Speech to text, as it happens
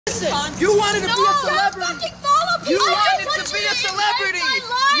Listen, you wanted to be a celebrity. You wanted to be a celebrity.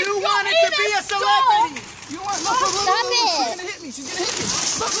 You wanted to be a celebrity. You want stop it. She's gonna hit me. She's gonna hit me.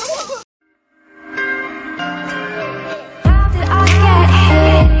 Look. How did I get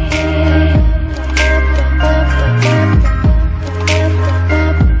here?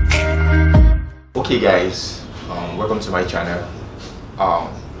 Okay guys, welcome to my channel.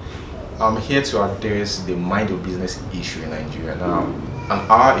 I'm here to address the mind your business issue in Nigeria. Now, an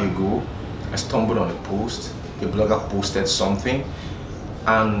hour ago, I stumbled on a post. A blogger posted something,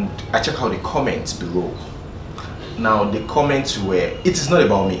 and I checked out the comments below. Now, the comments were, it is not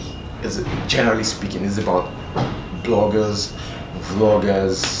about me. It's generally speaking, it's about bloggers,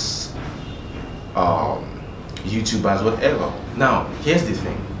 vloggers, YouTubers, whatever. Now, here's the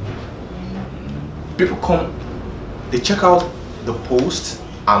thing. People come, they check out the post,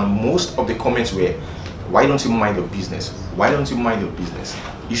 and most of the comments were, why don't you mind your business? Why don't you mind your business?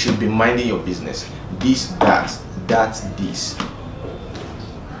 You should be minding your business. This, that, this.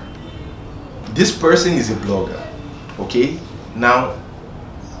 This person is a blogger, okay? Now,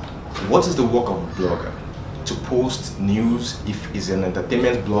 what is the work of a blogger? To post news. If it's an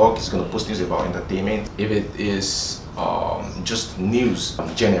entertainment blog, it's going to post news about entertainment. If it is just news,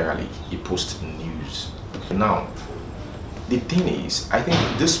 generally, it posts news. Now, the thing is, I think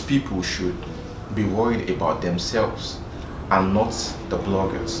these people should be worried about themselves and not the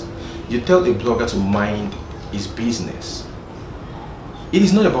bloggers. You tell a blogger to mind his business. It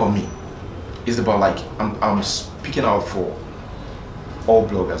is not about me. It's about, like, I'm speaking out for all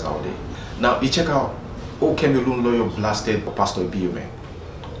bloggers out there. Now you check out, oh, Cameroon lawyer blasted Pastor Biome,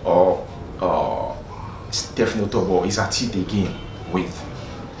 or Stephen Otobo is at it again with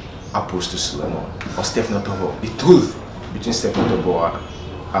Apostle Suleiman, or Stephen Otobo, the truth between Stephen Otobo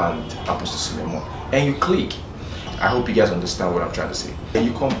and Apostle Suleiman, and you click. I hope you guys understand what I'm trying to say. And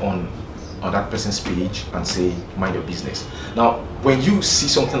you come on that person's page and say, mind your business. Now, when you see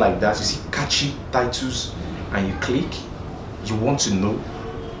something like that, you see catchy titles, and you click, you want to know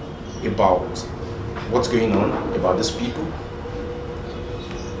about what's going on about these people.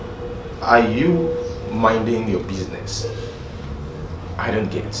 Are you minding your business? I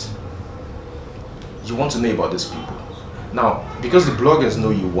don't get. You want to know about these people. Now, because the bloggers know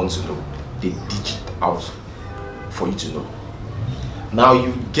you want to know, they ditch it out for you to know. Now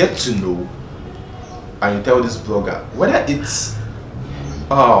you get to know, and you tell this blogger, whether it's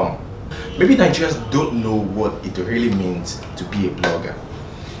maybe Nigerians don't know what it really means to be a blogger.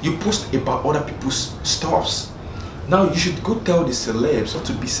 You post about other people's stuffs. Now you should go tell the celebs not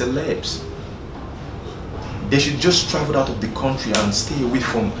to be celebs. They should just travel out of the country and stay away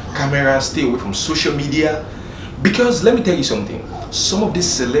from cameras, stay away from social media. Because let me tell you something, some of these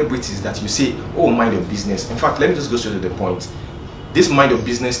celebrities that you say, oh, mind your business. In fact, let me just go straight to the point. This mind your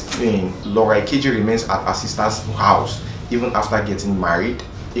business thing, Laura Ikeji remains at her sister's house even after getting married.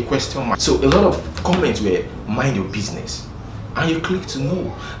 A question mark. So a lot of comments were, mind your business. And you click to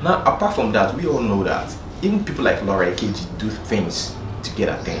know. Now, apart from that, we all know that even people like Laura Ikeji do things to get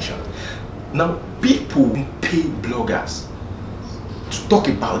attention. Now, people pay bloggers to talk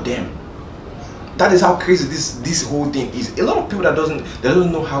about them. That is how crazy this whole thing is. A lot of people that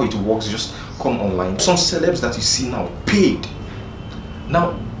don't know how it works just come online. Some celebs that you see now paid.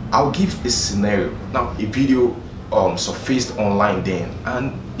 Now I'll give a scenario. Now a video surfaced online then,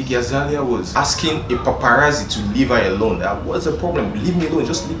 and Iggy Azalea was asking a paparazzi to leave her alone. What's the problem? Leave me alone,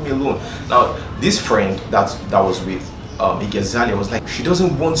 just leave me alone. Now this friend that was with Iggy Azalea was like, she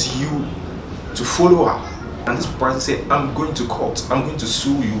doesn't want you to follow her. And this paparazzi said, I'm going to court, I'm going to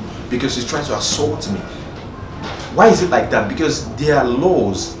sue you because she's trying to assault me. Why is it like that? Because there are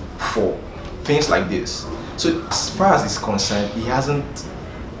laws for things like this. So as far as it's concerned, he hasn't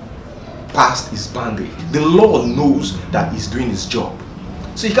passed his boundary. The law knows that he's doing his job.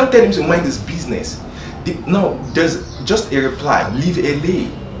 So you can't tell him to mind his business. Now, there's just a reply, leave LA.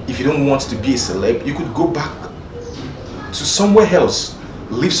 If you don't want to be a celeb, you could go back to somewhere else,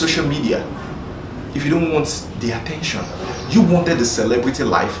 leave social media. If you don't want the attention, you wanted the celebrity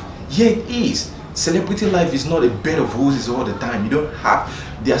life. Yeah, it is. Celebrity life is not a bed of roses all the time. You don't have,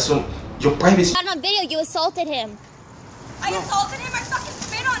 there's some, your privacy. On video, you assaulted him. I assaulted him? I fucking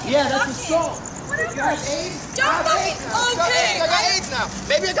spit on him. Yeah, that's assault. Whatever. You got AIDS? Don't fucking, okay. I got AIDS now.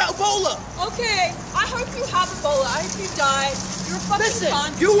 Maybe I got Ebola. Okay, I hope you have Ebola. I hope you die. You're a fucking Listen,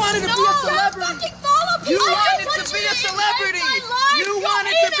 cunt. you wanted to be a Don't celebrity. fucking follow me. You wanted to be a celebrity. You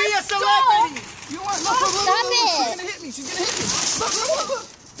wanted to be a celebrity. You want look, Stop it. She's gonna hit me. She's gonna hit me. Look.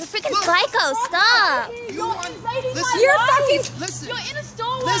 You're freaking psycho. Stop. You want? You're Listen. fucking. Listen. You're in a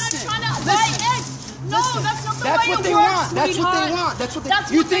store Listen. trying to Listen. buy eggs. that's not the That's way what it they works, want. That's what they sweetheart. want. That's what they.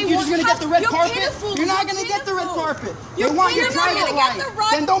 That's You what think they you're just want. gonna get the red You're carpet? pitiful. You're not You're gonna get the red pitiful. carpet. You're They want your pitiful. You're private not gonna get life. the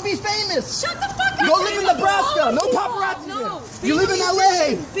right- Then don't be famous. Shut the fuck up. Go live in Nebraska. No People. paparazzi No. there. You Being live a in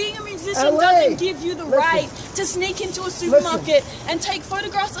musician- LA. Being a musician LA. doesn't give you the Listen. right to sneak into a supermarket and take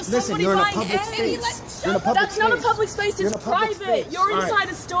photographs of Listen, somebody you're in a buying public eggs. space. You're in a public That's not a space. public space. You're It's in a public private. space. You're All right. inside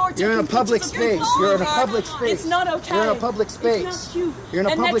a store. You're in a taking public pictures of your space. You're in a car. public space. It's not okay. You're in a public space. It's not cute. You're in a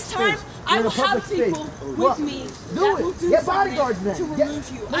and public next time, space. I You're in will a public have people space. with me Do that it. will do Get something bodyguards then. to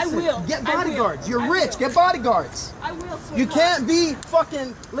remove you. I Listen, will. Get I will. bodyguards. You're I rich. will. Get bodyguards. I will, sweetheart. You can't be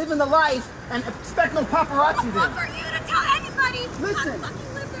fucking living the life and expect no paparazzi there. For you to tell anybody. Listen, I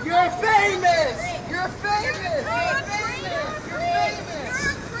fucking live their you're life. famous. You're famous. You're famous. You're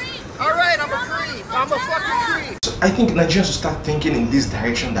famous. All right, I'm a creep. I'm a fucking creep. So I think Nigerians should start thinking in this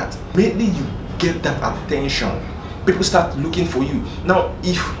direction that maybe you get that attention. People start looking for you. Now,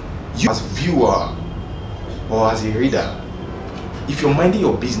 if you as a viewer or as a reader, if you're minding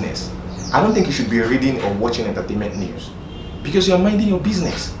your business, I don't think you should be reading or watching entertainment news because you're minding your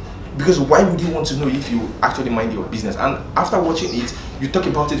business. Because why would you want to know if you actually mind your business? And after watching it, you talk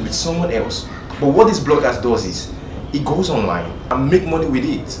about it with someone else. But what this bloggers does is, it goes online and make money with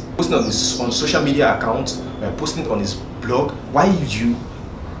it. Posting on his social media accounts, posting it on his blog. Why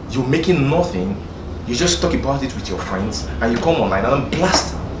you're making nothing? You just talk about it with your friends and you come online and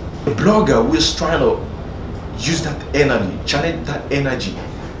blast. The blogger who is trying to use that energy, channel that energy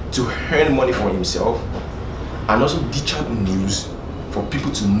to earn money for himself and also ditch out news for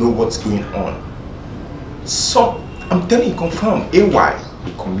people to know what's going on. So I'm telling you, confirm, AY,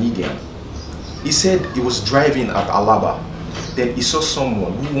 a comedian, he said he was driving at Alaba, then he saw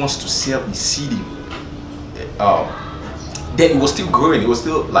someone who wants to sell his CD. Then it was still growing, it was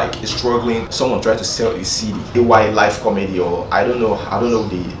still like struggling. Someone tried to sell his CD, AY live comedy, or I don't know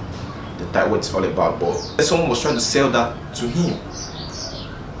the what it's all about, but someone was trying to sell that to him.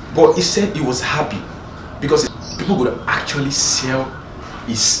 But he said he was happy because people could actually sell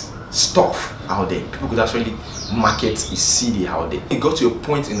his stuff out there. People could actually market his CD out there. He got to a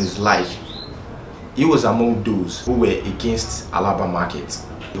point in his life, he was among those who were against Alaba Market,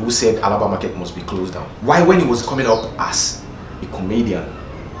 who said Alaba Market must be closed down. Why, when he was coming up as a comedian,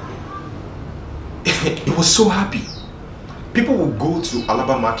 he was so happy. People will go to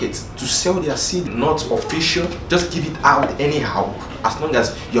Alaba Market to sell their CD, not official, just give it out anyhow, as long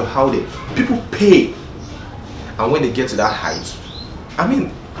as you're out there. People pay, and when they get to that height, I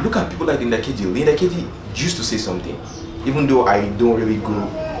mean, look at people like Linda Keji. Linda Keji used to say something, even though I don't really go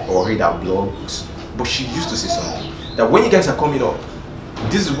or read her blogs, but she used to say something, that when you guys are coming up,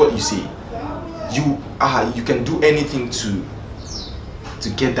 this is what you say. You can do anything to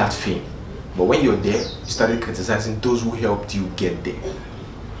get that fame. But when you're there, you started criticizing those who helped you get there,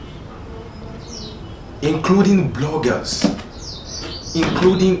 including bloggers,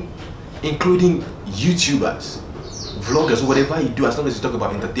 including YouTubers, vloggers, whatever you do, as long as you talk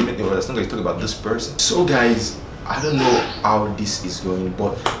about entertainment or as long as you talk about this person. So guys, I don't know how this is going,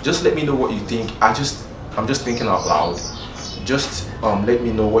 but just let me know what you think. I'm just thinking out loud. Just let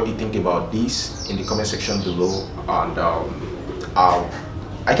me know what you think about this in the comment section below, and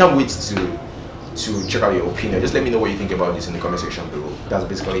I can't wait to check out your opinion. Just let me know what you think about this in the comment section below. That's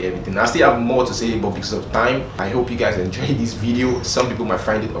basically everything. I still have more to say, but because of time, I hope you guys enjoyed this video. Some people might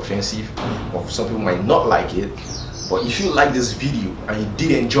find it offensive, or some people might not like it. But if you like this video and you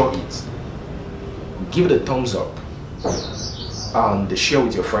did enjoy it, give it a thumbs up and share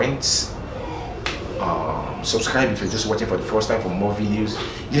with your friends. Subscribe if you're just watching for the first time for more videos.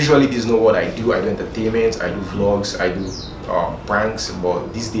 Usually this is not what I do. I do entertainment, I do vlogs, I do pranks,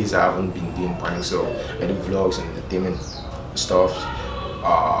 but these days I haven't been doing pranks, so I do vlogs and entertainment stuff.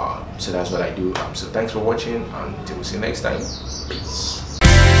 So that's what I do. So thanks for watching, and until we see you next time. Peace.